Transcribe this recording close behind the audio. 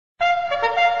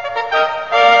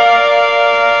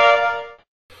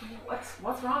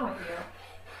What's wrong with you?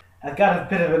 I've got a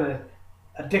bit of an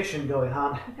addiction going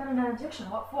on. You've got an addiction?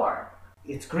 What for?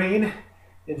 It's green,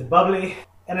 it's bubbly,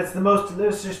 and it's the most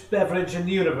delicious beverage in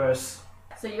the universe.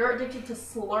 So you're addicted to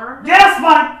Slurm? Yes,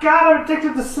 my God, I'm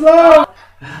addicted to Slurm!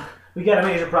 We got a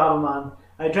major problem, Mom.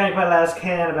 I drank my last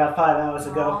can about 5 hours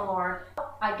ago. Oh, Lord.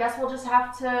 I guess we'll just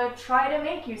have to try to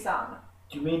make you some.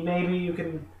 Do you mean maybe you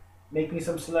can make me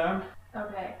some Slurm?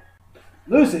 Okay.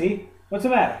 Lucy, what's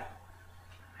the matter?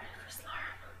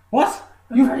 What?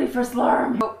 I'm ready for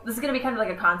Slurm. So this is going to be kind of like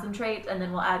a concentrate, and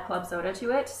then we'll add club soda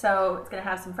to it. So it's going to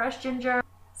have some fresh ginger,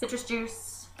 citrus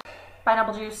juice,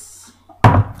 pineapple juice,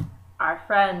 our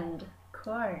friend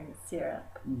corn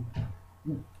syrup,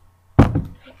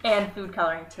 and food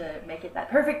coloring to make it that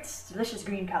perfect, delicious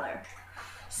green color.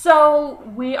 So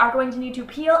we are going to need to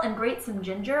peel and grate some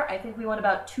ginger. I think we want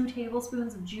about 2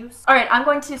 tablespoons of juice. All right, I'm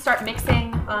going to start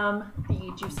mixing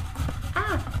the juice.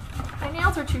 My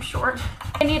nails are too short.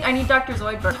 I need Dr.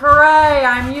 Zoidberg. Hooray,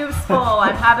 I'm useful.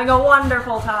 I'm having a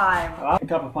wonderful time. A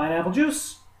cup of pineapple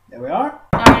juice. There we are.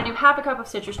 Now I'm going to do half a cup of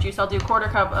citrus juice. I'll do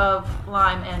 1/4 cup of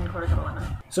lime and 1/4 cup of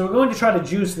lemon. So we're going to try to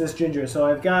juice this ginger. So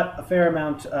I've got a fair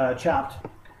amount chopped.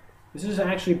 This is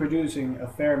actually producing a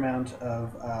fair amount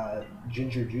of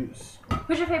ginger juice.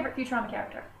 Who's your favorite Futurama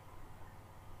character?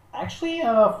 Actually,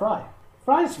 Fry.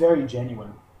 Fry's very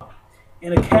genuine.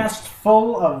 In a cast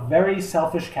full of very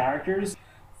selfish characters,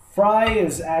 Fry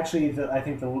is actually, I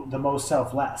think, the most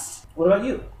selfless. What about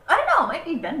you? I don't know. It might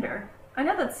be Bender. I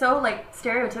know that's so, like,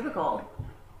 stereotypical.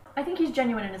 I think he's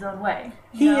genuine in his own way.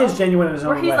 He is genuine in his own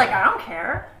way. Where he's like, I don't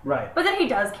care. Right. But then he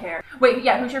does care. Wait,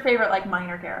 yeah, who's your favorite, like,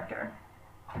 minor character?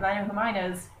 Because I know who mine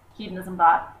is. Hedonism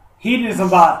Bot. Hedonism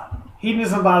Bot.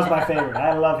 Hedonism Bot is my favorite.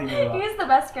 I love Hedonism Bot. He's the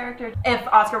best character. If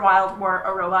Oscar Wilde were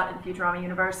a robot in the Futurama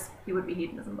universe, he would be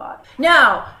Hedonism Bot.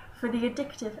 Now, for the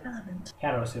addictive element.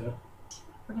 Counter-acidic.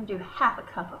 We're going to do half a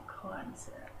cup of corn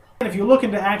syrup. If you look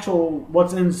into actual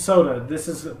what's in soda, this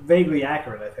is vaguely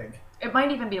accurate, I think. It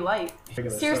might even be light.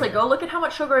 Seriously, soda. go look at how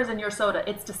much sugar is in your soda.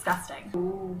 It's disgusting.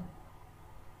 Ooh.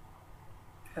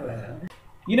 Hello.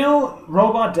 You know,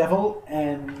 Robot Devil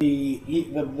and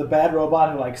the bad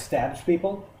robot who, like, stabs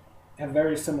people have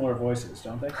very similar voices,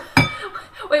 don't they?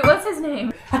 Wait, what's his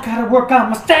name? I gotta work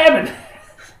on my stabbing!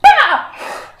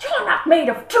 Ah! You're not made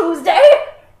of Tuesday!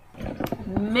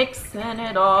 Mixing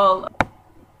it all.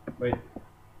 Wait.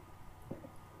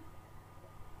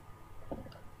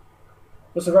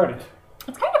 What's the verdict?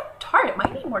 It's kind of tart. It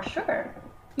might need more sugar.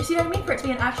 You see what I mean? For it to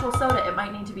be an actual soda, it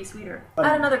might need to be sweeter.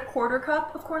 Add another 1/4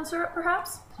 cup of corn syrup,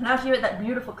 perhaps. And now to give it that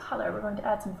beautiful color, we're going to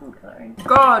add some food coloring.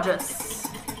 Gorgeous!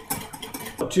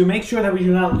 To make sure that we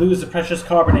do not lose the precious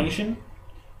carbonation,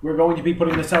 we're going to be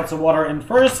putting the seltzer water in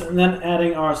first and then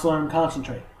adding our Slurm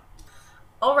concentrate.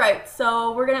 Alright,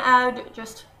 so we're going to add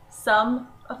just some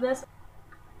of this.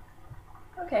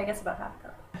 Okay, I guess about half a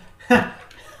cup.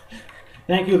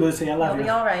 Thank you, Lucy. I love you. You'll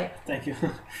be alright. Thank you.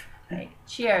 Right.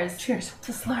 Cheers. Cheers.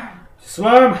 To Slurm.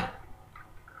 Slurm!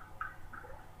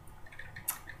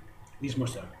 Needs more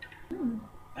soda.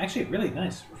 Actually, really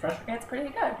nice. Refreshing. It's pretty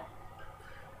good.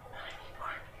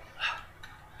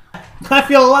 I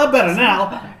feel a lot better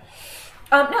now.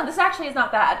 No, this actually is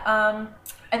not bad.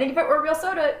 I think if it were real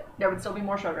soda, there would still be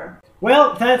more sugar.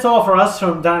 Well, that's all for us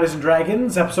from Diners and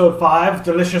Dragons, Episode 5,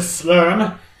 Delicious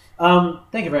Slurm.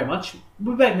 Thank you very much.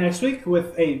 We'll be back next week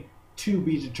with a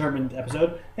to-be-determined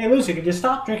episode. Hey, Lucy, could you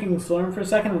stop drinking Slurm for a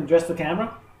second and address the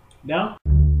camera? No?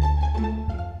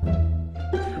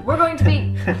 We're going to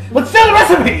be... Let's do the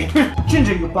recipe!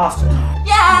 Ginger, you bastard.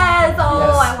 Yes! Oh,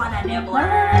 Yes. I want a nibbler.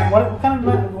 What kind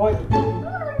of... What?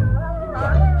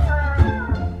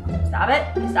 Stop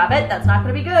it. Stop it. That's not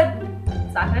going to be good.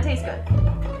 It's not going to taste good.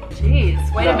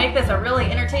 Jeez. Way to make this a really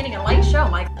entertaining and light show,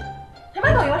 Mike. Hey,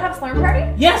 Michael, you want to have a Slurm party?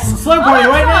 Yes! Slurm party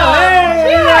right now!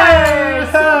 Hey! Cheers!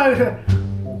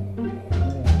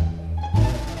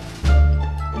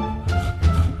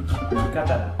 Cut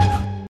that out.